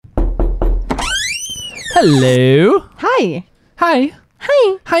Hello. Hi. Hi.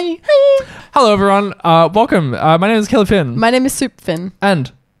 Hi. Hi. Hi. Hello, everyone. Welcome. My name is Caleb Finn. My name is Soup Finn.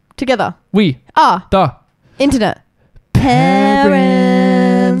 And Together. we are the internet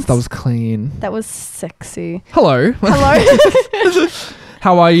parents. That was clean. That was sexy. Hello. Hello.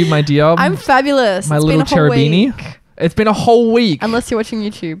 How are you, my dear? I'm fabulous. My It's little been a whole cherubini. week. It's been a whole week. Unless you're watching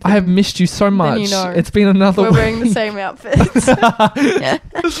YouTube. I have missed you so much. you know. It's been another We're week. wearing the same outfits.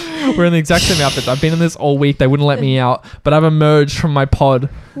 We're in the exact same outfits. I've been in this all week. They wouldn't let me out, but I've emerged from my pod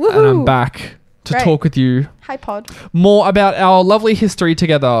and I'm Woohoo. back to Great. talk with you Hi, Pod. more about our lovely history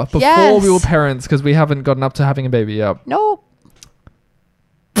together before Yes. we were parents, because we haven't gotten up to having a baby yet. Nope.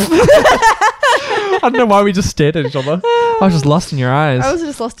 I don't know why we just stared at each other. I was just lost in your eyes. I was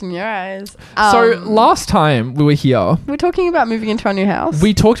just lost in your eyes. So last time we were here, we're talking about moving into our new house.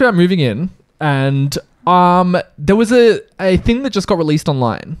 we talked about moving in, and there was a thing that just got released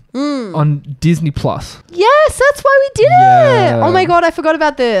online on Disney Plus. Yes, that's why we did Yeah. it. Oh my God, I forgot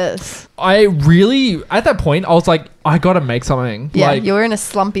about this. I really, at that point, I was like, I gotta make something. Yeah, Like, you were in a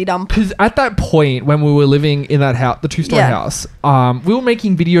slumpy dump. because at that point, when we were living in that house, the two-story Yeah. house, we were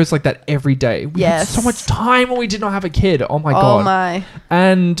making videos like that every day. We had Yes. so much time when we did not have a kid. Oh my Oh God. my.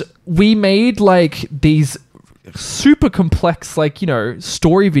 And we made like these super complex, like, you know,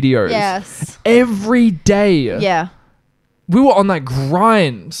 story videos Yes. every day. Yeah. We were on that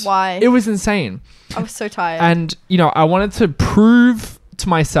grind. Why? It was insane. I was so tired. And, you know, I wanted to prove to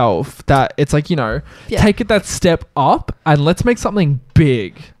myself that it's like, you know, Yeah. take it that step up and let's make something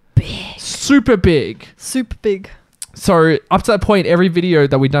big. Big. Super big. Super big. So up to that point, every video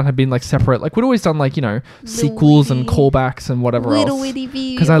that we'd done had been like separate. Like we'd always done like, you know, sequels and witty- callbacks and whatever Little else. witty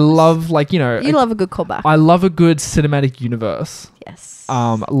views. Because I love, like, you know, You love a good callback. I love a good cinematic universe. Yes.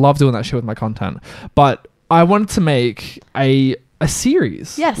 Love doing that shit with my content. But I wanted to make a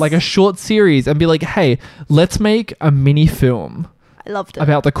series. Yes. Like a short series and be like, hey, let's make a mini film I loved it.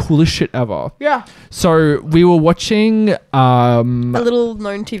 about the coolest shit ever. Yeah. So we were watching A little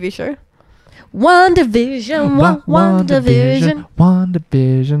known TV show. WandaVision. WandaVision.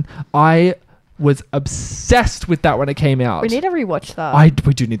 WandaVision. I was obsessed with that when it came out. We need to rewatch that.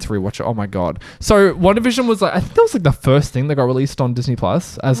 We do need to rewatch it. Oh my God. So WandaVision was like, I think that was like the first thing that got released on Disney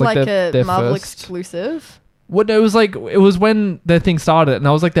Plus as like their Marvel first. exclusive. What it was like, it was when their thing started, and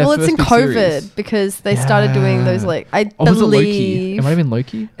I was like their Well, first it's in big COVID series. because they started doing those like I Or was it Loki? believe It might have been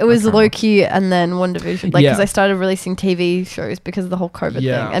Loki. it was I can't remember. Loki and then WandaVision. Like Yeah. because they started releasing TV shows because of the whole COVID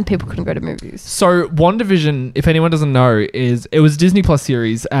Yeah. thing and people couldn't go to movies. So WandaVision, if anyone doesn't know, it was a Disney Plus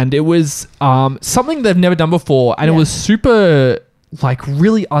series, and it was something they've never done before, and it Yeah. was super like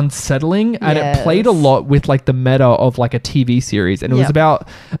really unsettling, and it played a Yes. lot with like the meta of like a TV series, and it was Yep. about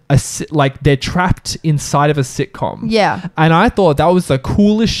like they're trapped inside of a sitcom. Yeah. And I thought that was the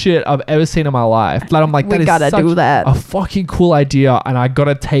coolest shit I've ever seen in my life. Like, I'm like, We that is gotta such do that. a fucking cool idea, and I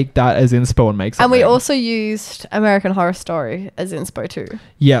gotta take that as inspo and make something. And we also used American Horror Story as inspo too.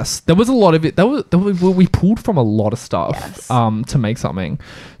 Yes, there was a lot of it. We pulled from a lot of stuff Yes. to make something.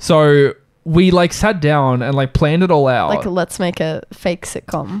 So we like sat down and like planned it all out. Like, let's make a fake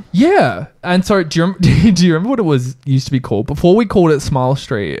sitcom. Yeah. And so do you remember what it was used to be called? Before we called it Smile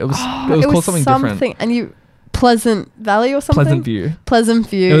Street, it was called something different. And you Pleasant Valley or something? Pleasant View. Pleasant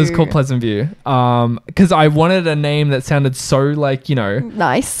View. It was called Pleasant View. Because I wanted a name that sounded so like, you know,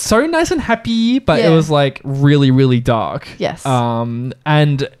 Nice. so nice and happy, but it Yeah. was like really, really dark. Yes.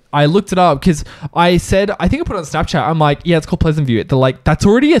 And I looked it up because I think I put it on Snapchat. I'm like, yeah, it's called Pleasant View. They're like, that's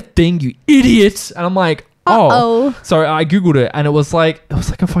already a thing, you idiot. And I'm like, oh. Uh-oh. So I Googled it, and it was like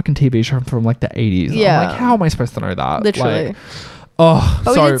a fucking TV show from like the 80s. Yeah. I'm like, how am I supposed to know that? Literally. Like, oh,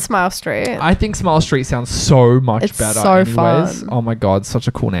 But we so did Smile Street. I think Smile Street sounds so much It's better. so anyways. fun. Oh my God, such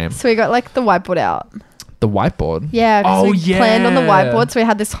a cool name. So we got like the whiteboard out. The whiteboard. Yeah. 'cause Oh, we planned on the yeah. whiteboard. So we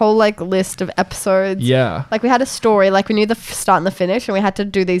had this whole like list of episodes. Yeah. Like we had a story. Like we knew the start and the finish, and we had to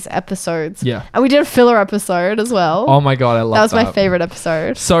do these episodes. Yeah. And we did a filler episode as well. Oh my God, I love that. That was my favorite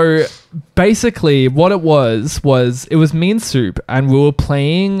episode. So basically what it was it was me and Soup, and we were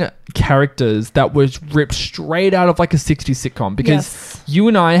playing characters that was ripped straight out of like a 60s sitcom, because Yes. you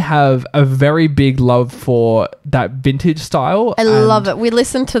and I have a very big love for that vintage style. I love it. We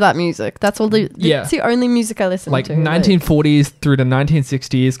listened to that music. That's all the Yeah. it's the only music I listen like to. 1940s through to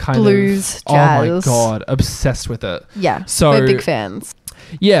 1960s kind Blues, of. Oh my jazz. God, obsessed with it. Yeah. So- we're big fans.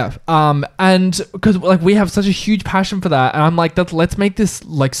 Yeah, and because like we have such a huge passion for that, and I'm like, let's make this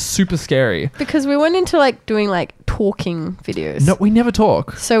like super scary. Because we went into like doing like talking videos. No, we never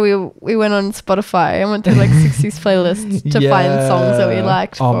talk. So we went on Spotify and went through like 60s playlists to find songs that we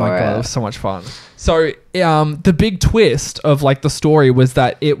liked. Oh my god, it was so much fun. So the big twist of like the story was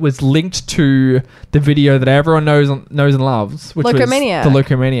that it was linked to the video that everyone knows and loves, which Locomaniac. was the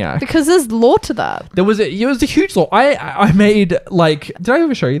Locomaniac. Because there's lore to that. It was a huge law. I made like, did I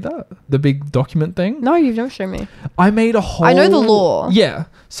ever show you that? The big document thing? No, you've never shown me. I made a whole... I know the lore. Yeah.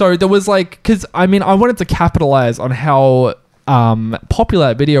 So there was like, because I mean, I wanted to capitalize on how popular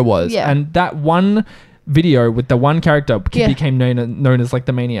that video was. Yeah. And that one video with the one character became known as like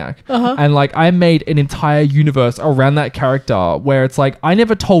the Maniac. And like I made an entire universe around that character where it's like I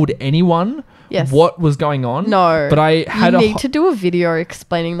never told anyone what was going on. No. But I had you need to do a video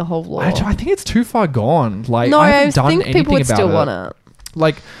explaining the whole lore. I think it's too far gone. Like no, I haven't I done think anything people would about still it. want it.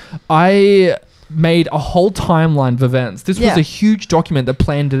 Like I made a whole timeline of events. This was a huge document that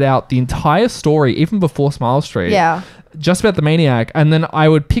planned it out, the entire story, even before Smile Street. Yeah. Just about the Maniac. And then I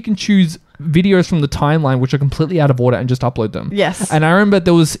would pick and choose videos from the timeline which are completely out of order and just upload them. Yes. And I remember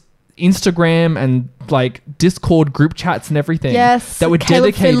there was Instagram and like Discord group chats and everything. Yes. That were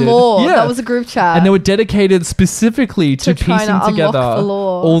Caleb dedicated. Finn lore. That was a group chat. And they were dedicated specifically to trying piecing to unlock together the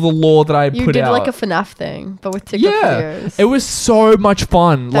lore. all the lore that I put out. You did like a FNAF thing, but with TikTok videos. It was so much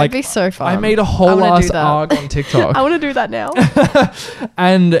fun. That'd be so fun. I made a whole ass arc on TikTok. I want to do that now.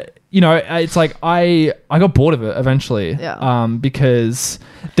 And you know, it's like I got bored of it eventually. Yeah. Because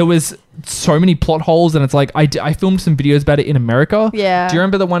there was so many plot holes, and it's like I filmed some videos about it in America. Yeah. Do you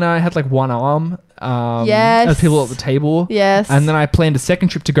remember the one I had like one arm? Yes. As people at the table. Yes. And then I planned a second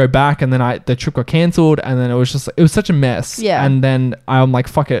trip to go back, and then the trip got cancelled, and then it was such a mess. Yeah. And then I'm like,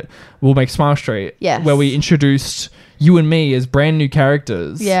 fuck it, we'll make Smile Street. Yes. Where we introduced you and me as brand new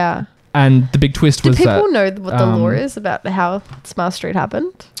characters. Yeah. And the big twist was Do that... people know what the lore is about how Smile Street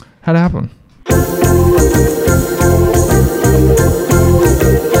happened? How'd it happen?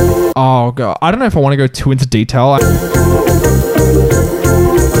 Oh god, I don't know if I want to go too into detail.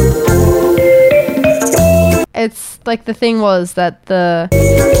 It's like the thing was that the...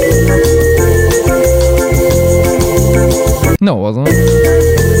 No, it wasn't.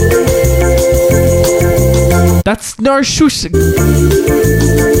 That's no shush.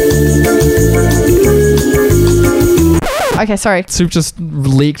 Okay, sorry. Soup just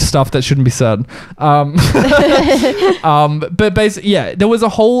leaked stuff that shouldn't be said. But basically, yeah, there was a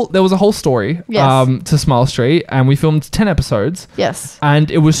whole story to Smile Street, and we filmed 10 episodes. Yes. And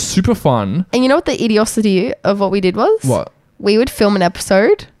it was super fun. And you know what the idiocy of what we did was? What? We would film an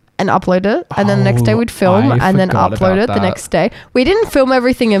episode and upload it, and then the next day we'd film and then upload it the next day. We didn't film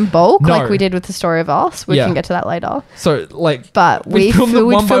everything in bulk like we did with The Story of Us. We can get to that later. So like, but we'd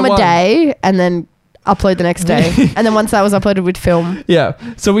film a day and then upload the next day, and then once that was uploaded, we'd film. Yeah.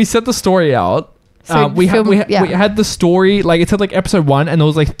 So we set the story out. So we had the story, like it said like episode 1, and there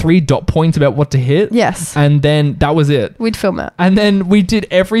was like 3 dot points about what to hit. Yes. And then that was it. We'd film it. And then we did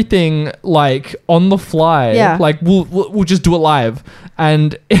everything like on the fly. Yeah. Like we'll just do it live.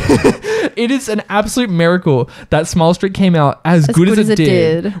 And it is an absolute miracle that Smile Street came out as good as it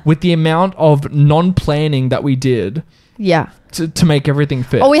did with the amount of non-planning that we did. Yeah. To make everything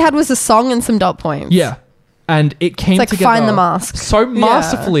fit. All we had was a song and some dot points. Yeah. And it came together. It's like Find the Mask. So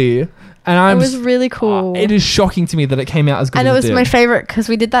masterfully. Yeah. And it was really cool. It is shocking to me that it came out as good as it did. And it was my favorite because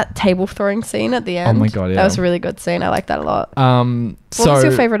we did that table throwing scene at the end. Oh my god, yeah. That was a really good scene. I like that a lot. What was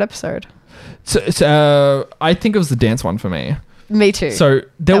your favorite episode? So I think it was the dance one for me. Me too. So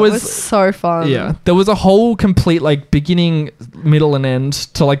that was so fun. Yeah. There was a whole complete like beginning, middle and end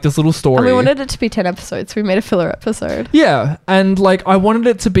to like this little story. And we wanted it to be 10 episodes. We made a filler episode. Yeah. And like I wanted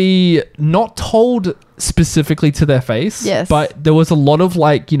it to be not told specifically to their face. Yes. But there was a lot of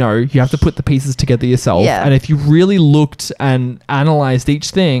like, you know, you have to put the pieces together yourself. Yeah. And if you really looked and analyzed each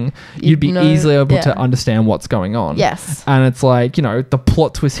thing, you'd be easily able to understand what's going on. Yes. And it's like, you know, the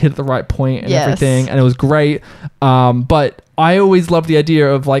plot twist hit at the right point and everything. And it was great. But I always love the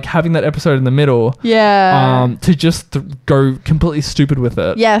idea of like having that episode in the middle. Yeah. To just go completely stupid with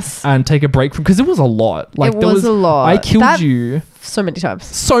it. Yes. And take a break from, because it was a lot. Like it was a lot. I killed you so many times.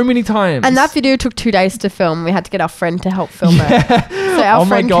 So many times. And that video took 2 days to film. We had to get our friend to help film it. So our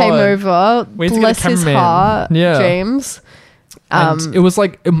friend came over. Bless his heart. Yeah. James. And it was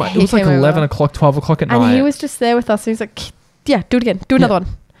like it was like 11 o'clock, 12 o'clock at night. And he was just there with us. And he's like, yeah, do it again. Do another one.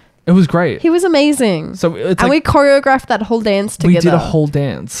 It was great. He was amazing. So it's we choreographed that whole dance together. We did a whole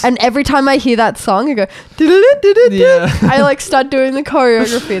dance. And every time I hear that song, I go, I like start doing the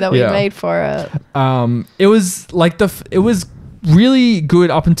choreography that we made for it. It was like it was really good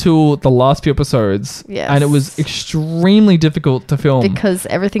up until the last few episodes. Yes. And it was extremely difficult to film. Because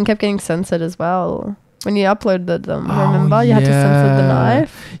everything kept getting censored as well. when you uploaded them. Remember, you had to censor the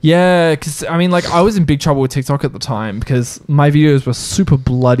knife. Yeah, because I mean, like, I was in big trouble with TikTok at the time because my videos were super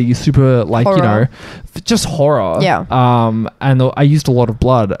bloody, super like horror. You know, just horror. Yeah. And I used a lot of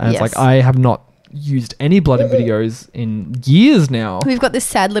blood, and it's like I have not used any blood in videos in years now. We've got this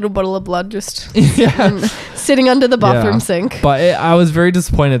sad little bottle of blood just sitting under the bathroom sink. But I was very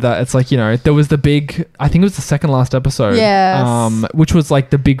disappointed that it's like, you know, there was the big, I think it was the second last episode, which was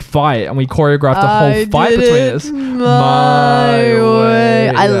like the big fight, and we choreographed a whole fight between us. My way.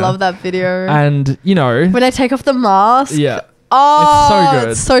 I love that video. And, you know, when I take off the mask. Yeah. Oh,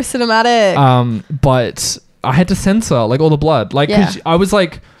 it's so good. It's so cinematic. But I had to censor like all the blood, like cause I was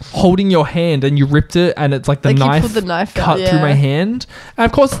like holding your hand and you ripped it, and it's like the knife cut through my hand, and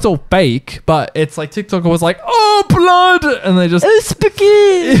of course it's all fake, but it's like TikTok was like, oh, blood, and they just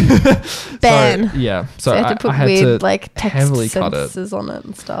spooky. Ban. So I had to put weird like text sentences on it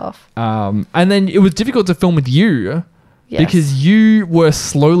and stuff. And then it was difficult to film with you. Yes. Because you were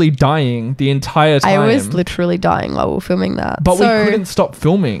slowly dying the entire time. I was literally dying while we were filming that. But we couldn't stop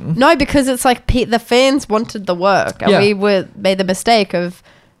filming. No, because it's like the fans wanted the work. And we made the mistake of,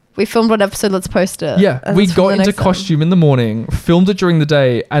 we filmed one episode, let's post it. Yeah, we got into costume in the morning, filmed it during the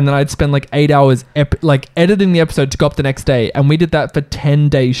day, and then I'd spend like 8 hours editing the episode to go up the next day. And we did that for 10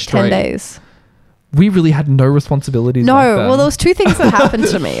 days straight. 10 days. We really had no responsibilities. No, well, there was two things that happened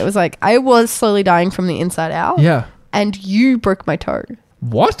to me. It was like, I was slowly dying from the inside out. Yeah. And you broke my toe.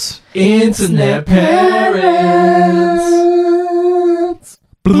 What? Internet parents.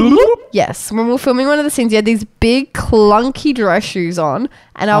 Yes, when we were filming one of the scenes, you had these big clunky dress shoes on,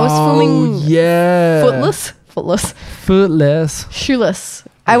 and I was filming footless, shoeless.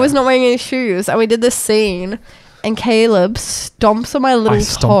 I was not wearing any shoes, and we did this scene, and Caleb stomps on my little toe. I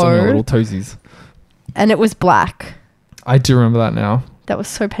stomped on your little toesies. And it was black. I do remember that now. That was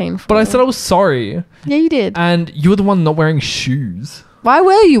so painful. But I said I was sorry. Yeah, you did. And you were the one not wearing shoes. Why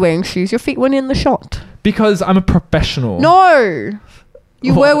were you wearing shoes? Your feet weren't in the shot. Because I'm a professional. No.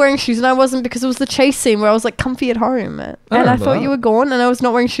 You were wearing shoes and I wasn't, because it was the chase scene where I was like comfy at home. And I thought you were gone, and I was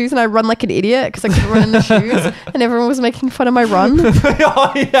not wearing shoes, and I run like an idiot because I couldn't run in the shoes, and everyone was making fun of my run.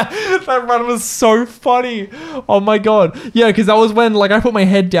 Oh yeah, that run was so funny. Oh my god. Yeah, because that was when like I put my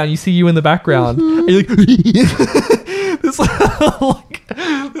head down, you see you in the background. And you're like, this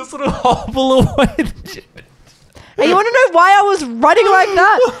little hobble away. And you want to know why I was running like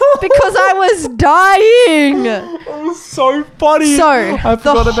that? Because I was dying. It was so funny. So I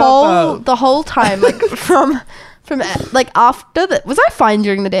forgot about that. The whole time, like from like after that, was I fine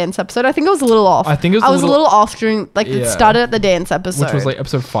during the dance episode? I think I was a little off. I think it was. I was a little off during it started at the dance episode, which was like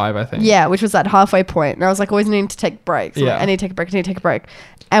episode 5, I think. Yeah, which was that halfway point, and I was like always needing to take breaks. Yeah, like, I need to take a break.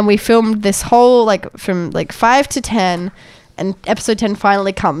 And we filmed this whole like from like 5 to 10. And episode 10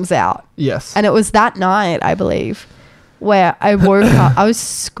 finally comes out. Yes. And it was that night, I believe, where I woke up. I was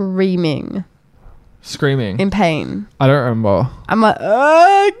screaming. In pain. I don't remember. I'm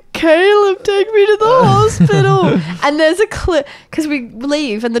like, Caleb, take me to the hospital. And there's a clip, because we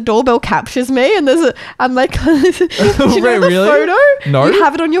leave and the doorbell captures me, and I'm like, do you know the photo? No. You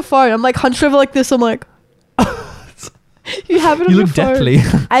have it on your phone. I'm like hunched over like this. I'm like, you have it on your phone. You look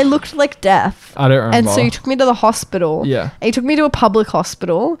deathly. I looked like death. I don't remember. And so you took me to the hospital. Yeah. And you took me to a public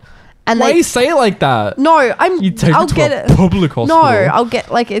hospital. And why do you say it like that? No, You take me to a public hospital. No, I'll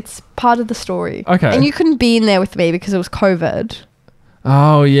get like it's part of the story. Okay. And you couldn't be in there with me because it was COVID.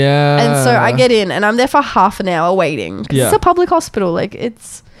 Oh yeah. And so I get in and I'm there for half an hour waiting. Yeah. It's a public hospital. Like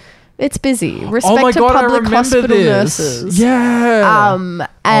it's busy. Respect to public hospital nurses. Yeah.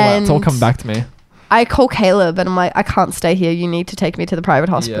 And it's all come back to me. I call Caleb and I'm like, I can't stay here. You need to take me to the private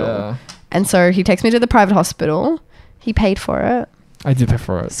hospital. Yeah. And so he takes me to the private hospital. He paid for it. I did pay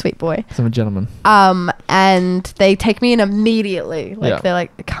for it. Sweet boy. I'm a gentleman. And they take me in immediately. Like they're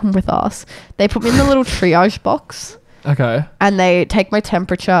like, come with us. They put me in the little triage box. Okay. And they take my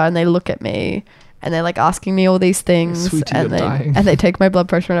temperature and they look at me. And they're like asking me all these things. Sweetie, and they take my blood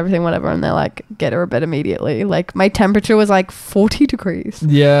pressure and everything, whatever. And they're like, get her a bed immediately. Like my temperature was like 40 degrees.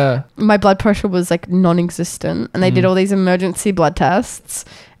 Yeah. My blood pressure was like non-existent. And they did all these emergency blood tests.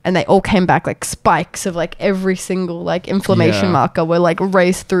 And they all came back like spikes of like every single like inflammation marker were like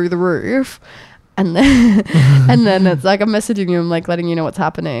raised through the roof. And then and then it's like I'm messaging you, I'm like letting you know what's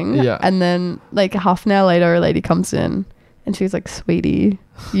happening. Yeah. And then like half an hour later a lady comes in and she's like, sweetie,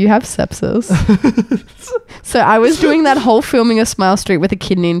 you have sepsis. So I was doing that whole filming of Smile Street with a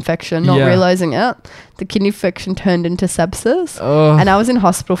kidney infection, not realizing it. The kidney infection turned into sepsis. And I was in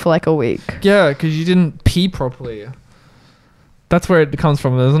hospital for like a week. Yeah, because you didn't pee properly. That's where it comes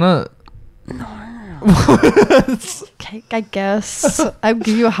from, isn't it? No. Okay, I guess I'll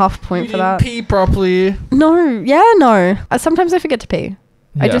give you a half point for that. Pee properly. No. Sometimes I forget to pee.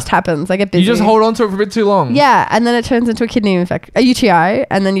 Yeah. It just happens. I get busy. You just hold on to it for a bit too long. Yeah, and then it turns into a kidney infection, a UTI,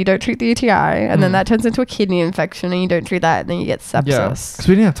 and then you don't treat the UTI, and then that turns into a kidney infection, and you don't treat that, and then you get sepsis. Yeah, because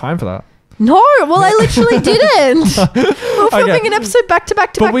we didn't have time for that. No, well, I literally didn't. We were filming an episode back to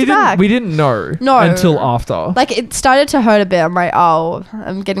back. We didn't know until after. Like, it started to hurt a bit. I'm like, oh,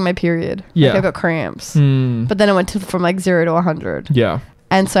 I'm getting my period. Yeah. Like, I got cramps. But then it went from like 0 to 100. Yeah.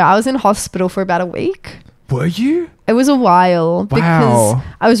 And so I was in hospital for about a week. Were you? It was a while. Because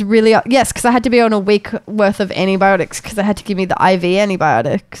I was really... Yes, because I had to be on a week worth of antibiotics because I had to give me the IV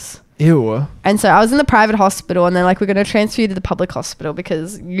antibiotics. Ew. And so I was in the private hospital and they're like, we're going to transfer you to the public hospital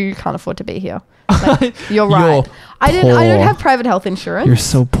because you can't afford to be here. Like, you're right. I don't have private health insurance. You're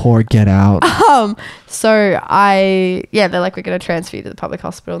so poor. Get out. So they're like, we're going to transfer you to the public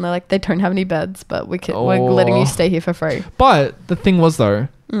hospital. And they're like, they don't have any beds, but we're letting you stay here for free. But the thing was though,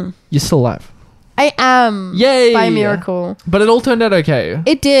 you're still alive. I am. Yay. By miracle. But it all turned out okay.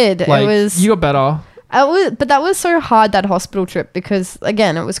 It did. Like, you got better. But that was so hard, that hospital trip, because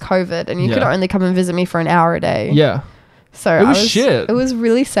again, it was COVID and you could only come and visit me for an hour a day. Yeah. So it was shit. It was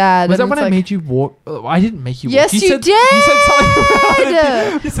really sad. Was that when I made you walk? I didn't make you walk. Yes, you did. You said something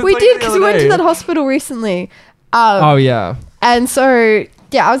about it. We did, because we went to that hospital recently. Oh, yeah. And so...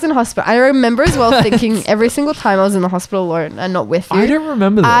 Yeah, I was in hospital. I remember as well thinking every single time I was in the hospiil alone and not with you. I don't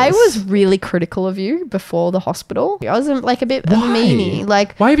remember this. I was really critical of you before the hospital. I was like a bit of a meanie.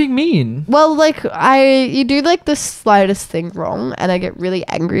 Like, why are you being mean? Well, like you do like the slightest thing wrong and I get really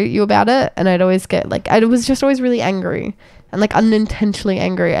angry at you about it. And I'd always get like, I was just always really angry and like unintentionally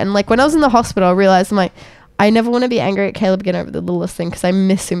angry. And like when I was in the hospital, I realized I'm like, I never want to be angry at Caleb again over the littlest thing because I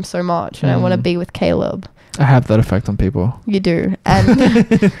miss him so much and I want to be with Caleb. I have that effect on people. You do.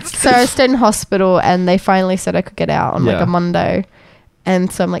 And so I stayed in hospital and they finally said I could get out on like a Monday.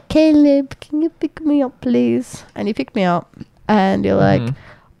 And so I'm like, Caleb, can you pick me up, please? And you picked me up and you're like,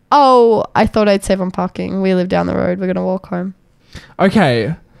 oh, I thought I'd save on parking. We live down the road. We're going to walk home.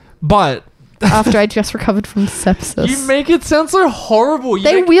 Okay. But... After I just recovered from sepsis. You make it sound so horrible.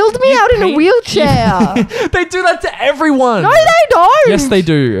 They wheeled me out in a wheelchair. They do that to everyone. No, they don't. Yes, they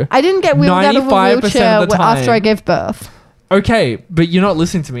do. I didn't get wheeled out of a wheelchair after I gave birth. Okay, but you're not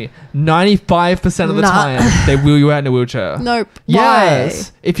listening to me. 95% of the time, they wheel you out in a wheelchair. Nope.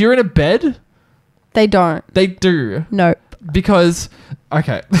 Yes. Why? If you're in a bed... They don't. They do. Nope. Because...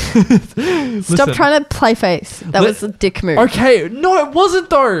 Okay. Stop trying to play face. That was a dick move. Okay. No, it wasn't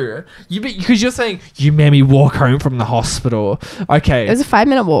though. Because you're saying, you made me walk home from the hospital. Okay. It was a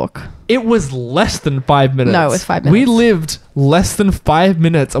 5-minute walk. It was less than 5 minutes. No, it was 5 minutes. We lived less than 5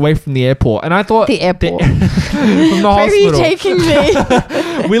 minutes away from the airport. And I thought... The airport. From the hospital. Where are you taking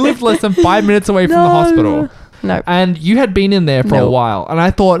me? We lived less than 5 minutes away from the hospital. No. And you had been in there for a while. And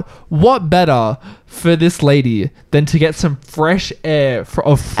I thought, what better for this lady than to get some fresh air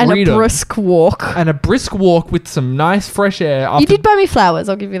of freedom. And a brisk walk. And a brisk walk with some nice fresh air. You did buy me flowers.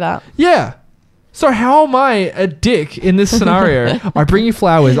 I'll give you that. Yeah. So how am I a dick in this scenario? I bring you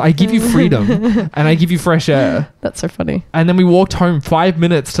flowers. I give you freedom. And I give you fresh air. That's so funny. And then we walked home 5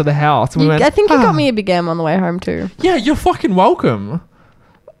 minutes to the house. And we went, I think you got me a Big M on the way home too. Yeah, you're fucking welcome.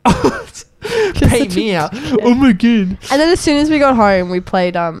 Pay me out. Oh my god. And then as soon as we got home, we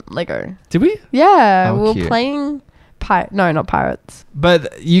played Lego. Did we? Yeah, we were playing no, not Pirates.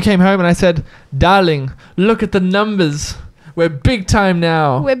 But you came home and I said, darling, look at the numbers. We're big time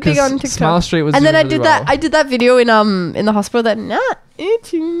now. We're big on TikTok. Smile Street was and then I did really that. I did that video in the hospital. That not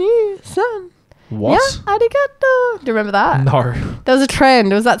son. What? Yeah, arigato. Do you remember that? No. There was a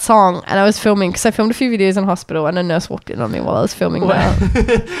trend. It was that song, and I was filming because I filmed a few videos in hospital, and a nurse walked in on me while I was filming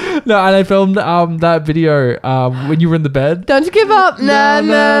that. No, and I filmed that video when you were in the bed. Don't give up. No.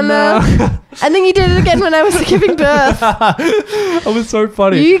 And then you did it again when I was giving birth. It was so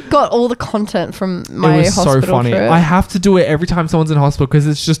funny. You got all the content from my hospital. It was so funny. Trip. I have to do it every time someone's in hospital because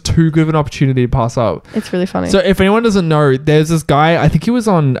it's just too good of an opportunity to pass up. It's really funny. So if anyone doesn't know, there's this guy, I think he was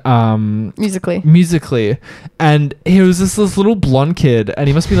on Musically, and he was this little blonde kid, and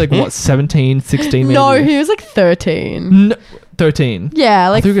he must be like what, 17, 16 maybe? No, he was like 13. No, 13. Yeah,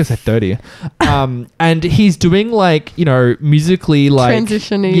 like I think we were gonna say 30. And he's doing like, Musically, like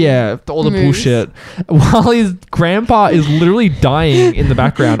transitioning. Yeah, all the bullshit. While his grandpa is literally dying in the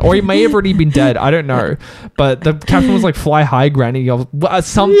background, or he may have already been dead. I don't know. But the caption was like "Fly high, Granny,"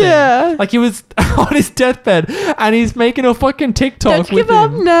 something. Yeah, like he was on his deathbed, and he's making a fucking TikTok. Don't give up,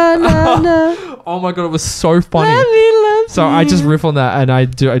 no. Oh my god, it was so funny. So I just riff on that, and I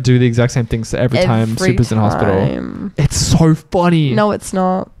do the exact same things every time Super's in hospital. It's so funny. No, it's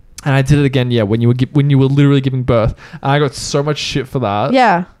not. And I did it again, when you were literally giving birth. And I got so much shit for that.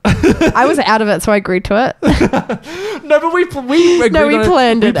 Yeah. I was out of it, so I agreed to it. No, but we agreed no, we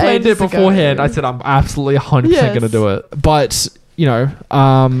planned it. We planned it beforehand. Ago. I said I'm absolutely 100% going to do it. But,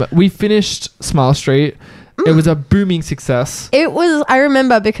 we finished Smile Street. It was a booming success. It was, I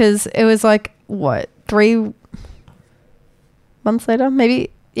remember, because it was like, 3 months later? Maybe.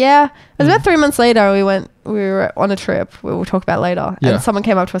 Yeah. It was about 3 months later. We were on a trip. We will talk about later. Yeah. And someone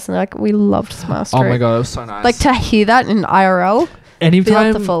came up to us and they're like, we loved Smile Street. Oh my God, it was so nice. Like to hear that in IRL.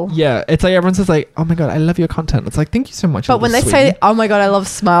 Anytime, it's like everyone says like, oh my God, I love your content. It's like, thank you so much. But when they say, oh my God, I love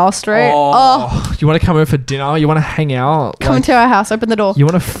Smile Street. You want to come over for dinner? You want to hang out? Come into our house, open the door. You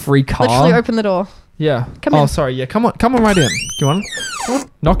want a free car? Literally open the door. Yeah. Come in. Sorry. Yeah, come on right in. You want?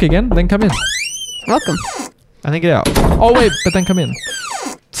 Knock again, then come in. Welcome. And then get out. Oh wait, but then come in.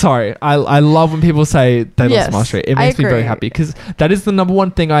 Sorry, I love when people say they love Smile Street. It makes me very happy because that is the number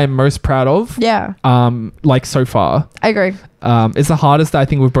one thing I am most proud of. Yeah. Like so far. I agree. It's the hardest that I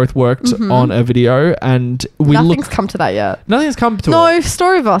think we've both worked on a video, and nothing's come to that yet. Nothing's come to it. No,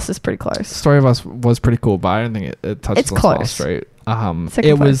 Story of Us is pretty close. Story of Us was pretty cool, but I don't think it touches on Smile Street.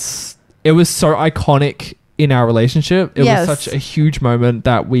 It was so iconic in our relationship. It was such a huge moment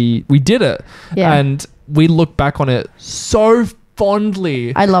that we did it. Yeah. And we look back on it so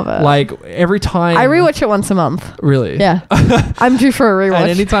fondly. I love it. Like every time I rewatch it once a month. Really? Yeah. I'm due for a rewatch. And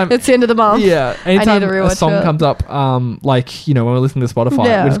anytime it's the end of the month. Yeah. Anytime a song comes up, like, when we listen to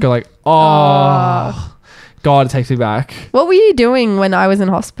Spotify, we just go like, oh God, it takes me back. What were you doing when I was in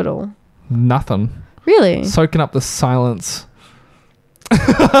hospital? Nothing. Really? Soaking up the silence.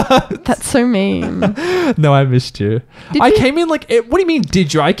 That's so mean. No, I missed you. I came in like, what do you mean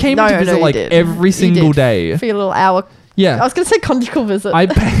did you? I came to visit like every single day. For your little hour. Yeah. I was going to say conjugal visit. I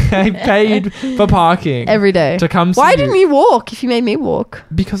paid for parking. Every day. To come see Why didn't you walk if you made me walk?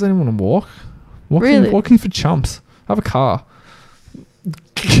 Because I didn't want to walk. Walking for chumps. I have a car.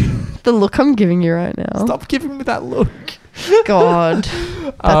 The look I'm giving you right now. Stop giving me that look. God.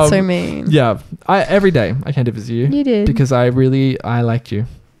 That's so mean. Yeah. Every day I came to visit you. You did. Because I like you.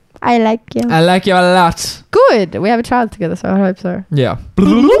 I like you. I like you a lot. Good. We have a child together, so I hope so. Yeah.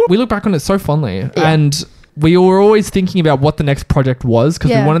 We look back on it so fondly. Yeah. And we were always thinking about what the next project was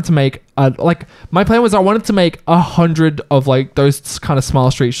because we wanted to make my plan was I wanted to make 100 of like those kind of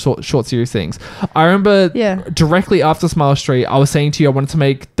Smile Street short series things. I remember directly after Smile Street, I was saying to you I wanted to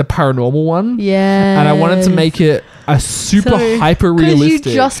make the paranormal one. Yeah. And I wanted to make it a super hyper realistic.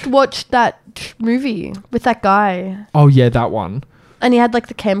 You just watched that movie with that guy. Oh yeah, that one. And he had like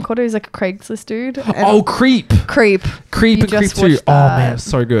the camcorder. He's like a Craigslist dude. Creep and Creep 2. Oh man,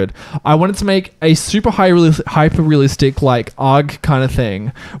 so good. I wanted to make a super hyper realistic like ARG kind of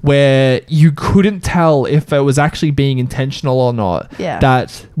thing where you couldn't tell if it was actually being intentional or not. Yeah.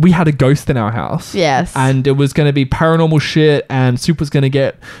 That we had a ghost in our house. Yes. And it was going to be paranormal shit and Soup was going to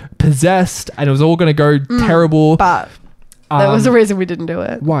get possessed and it was all going to go terrible. But that was the reason we didn't do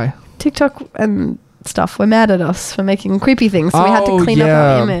it. Why? TikTok and stuff were mad at us for making creepy things, so we had to clean up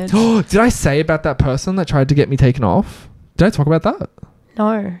our image. Did I say about that person that tried to get me taken off? Did I talk about that?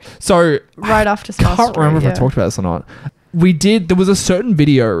 No. So right after Smile Street, I can't remember if I talked about this or not. There was a certain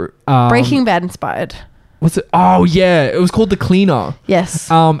video Breaking Bad inspired. Was it? Oh yeah, it was called The Cleaner. Yes.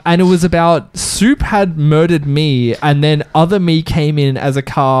 And it was about Soup had murdered me and then other me came in as a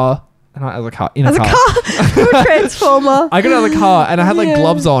car. Not as a car. In a car. A transformer. I got out of the car and I had like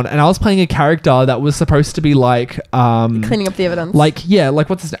gloves on and I was playing a character that was supposed to be like cleaning up the evidence. Like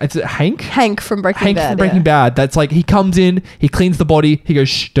what's his name? Is it Hank? Hank from Breaking Bad. That's like he comes in, he cleans the body, he goes,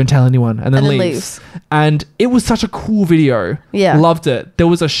 shh, don't tell anyone, and then leaves. And it was such a cool video. Yeah. Loved it. There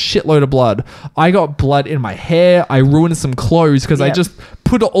was a shitload of blood. I got blood in my hair. I ruined some clothes because I just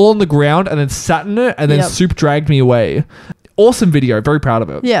put it all on the ground and then sat in it and then Soup dragged me away. Awesome video. Very proud of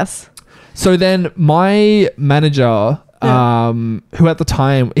it. Yes. So then my manager, who at the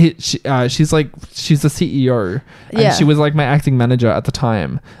time, she's the CEO and she was like my acting manager at the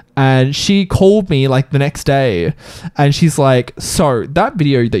time. And she called me like the next day and she's like, so that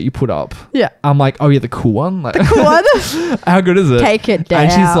video that you put up. Yeah. I'm like, oh yeah, the cool one. Like, the cool one? How good is it? Take it down.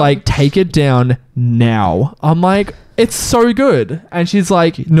 And she's like, take it down now. I'm like, it's so good. And she's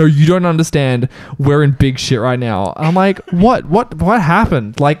like, no, you don't understand. We're in big shit right now. I'm like, what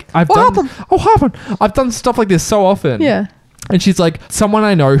happened? Like I've done stuff like this so often. Yeah. And she's like, someone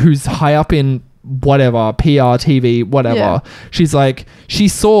I know who's high up in whatever, PR, TV, whatever. Yeah. She's like, she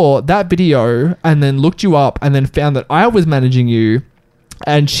saw that video and then looked you up and then found that I was managing you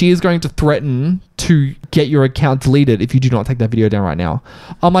and she is going to threaten to get your account deleted if you do not take that video down right now.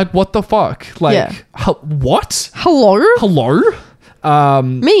 I'm like, what the fuck? Like, what? Hello?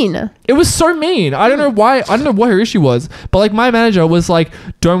 mean. It was so mean. I don't know why. I don't know what her issue was. But like my manager was like,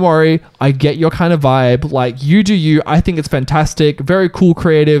 don't worry. I get your kind of vibe. Like you do you. I think it's fantastic. Very cool,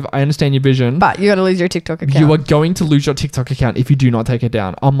 creative. I understand your vision. But you got to lose your TikTok account. You are going to lose your TikTok account if you do not take it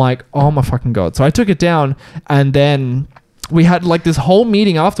down. I'm like, oh my fucking God. So I took it down, and then we had like this whole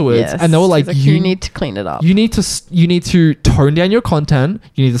meeting afterwards, and they were like, you need to clean it up. You need to tone down your content.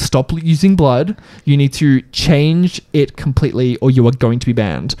 You need to stop using blood. You need to change it completely, or you are going to be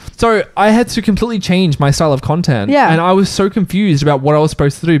banned. So I had to completely change my style of content. Yeah. And I was so confused about what I was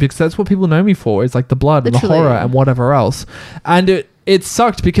supposed to do, because that's what people know me for. It's like the blood and the horror and whatever else. And it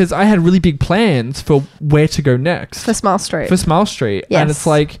sucked because I had really big plans for where to go next. For Smile Street. Yes. And it's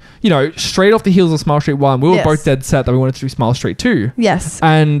like, you know, straight off the heels of Smile Street 1, we were both dead set that we wanted to do Smile Street 2. Yes.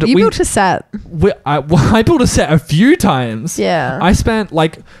 And you built a set. I built a set a few times. Yeah. I spent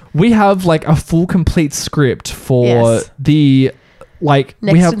we have like a full complete script for the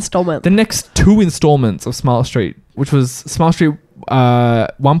next installment. The next 2 installments of Smile Street, which was Smile Street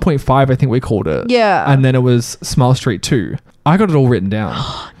 1.5, I think we called it. Yeah. And then it was Smile Street 2. I got it all written down.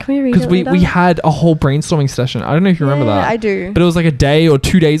 Can we read it? Because we had a whole brainstorming session. I don't know if you remember that. I do. But it was like a day or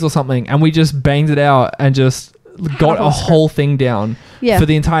 2 days or something, and we just banged it out and just got a whole thing down for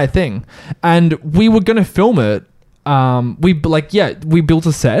the entire thing. And we were going to film it. We built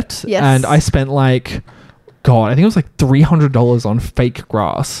a set, and I spent God, I think it was like $300 on fake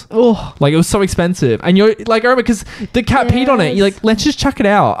grass. Oh, like it was so expensive. And you're like, I remember because the cat peed on it. You're like, let's just chuck it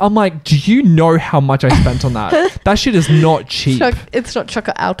out. I'm like, do you know how much I spent on that? That shit is not cheap. It's not chuck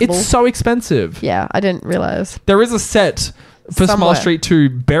it out. It's so expensive. Yeah, I didn't realize. There is a set for Smile Street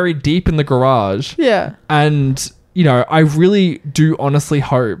 2 buried deep in the garage. Yeah. And you know, I really do honestly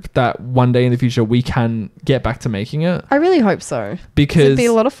hope that one day in the future we can get back to making it. I really hope so. Because it'd be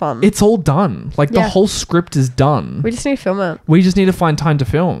a lot of fun. It's all done. Like the whole script is done. We just need to film it. We just need to find time to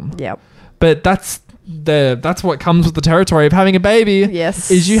film. Yep. But that's what comes with the territory of having a baby. Yes.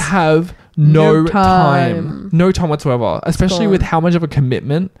 Is you have no time. No time whatsoever. Especially with how much of a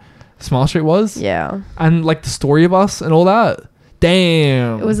commitment Smile Street was. Yeah. And like the story of us and all that.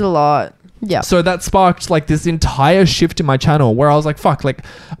 Damn. It was a lot. Yeah. So that sparked like this entire shift in my channel where I was like, fuck, like,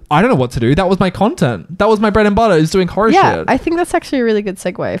 I don't know what to do. That was my content. That was my bread and butter, is doing horror shit. Yeah, I think that's actually a really good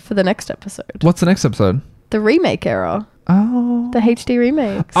segue for the next episode. What's the next episode? The remake era. Oh. The HD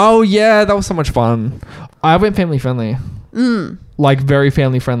remakes. Oh, yeah. That was so much fun. I went family friendly. Like, very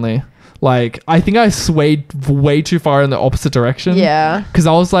family friendly. Like, I think I swayed way too far in the opposite direction. Yeah. Because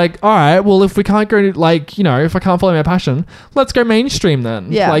I was like, all right, well, if we can't go, like, you know, if I can't follow my passion, let's go mainstream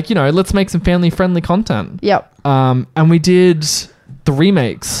then. Yeah. Like, you know, let's make some family-friendly content. Yep. And we did the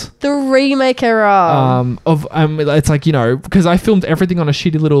remakes. The remake era. It's like, you know, because I filmed everything on a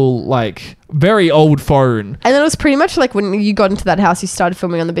shitty little, like, very old phone. And then it was pretty much like when you got into that house, you started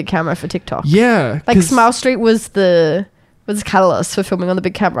filming on the big camera for TikTok. Yeah. Like, Smile Street was the catalyst for filming on the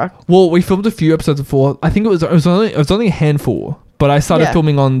big camera. Well, we filmed a few episodes before. I think it was only a handful, but I started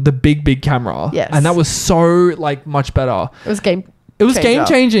filming on the big camera. Yes. And that was so like much better. It was game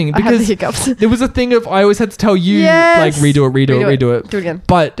changing because there was a thing of I always had to tell you like redo it. Do it again.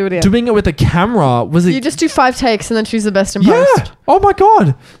 But doing it with a camera was you just do 5 takes and then choose the best in post. Yeah. Oh my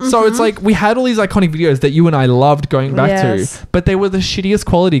God. So it's like we had all these iconic videos that you and I loved going back to, but they were the shittiest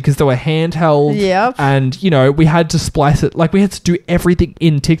quality because they were handheld. Yep. And you know, we had to splice it. Like we had to do everything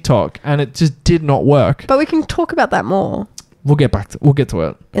in TikTok and it just did not work. But we can talk about that more. We'll get to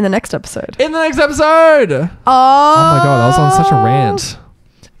it. In the next episode. Oh my God, I was on such a rant.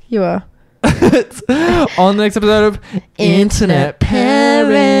 You were. On the next episode of Internet Parents.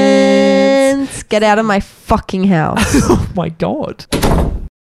 Get out of my fucking house. Oh my God.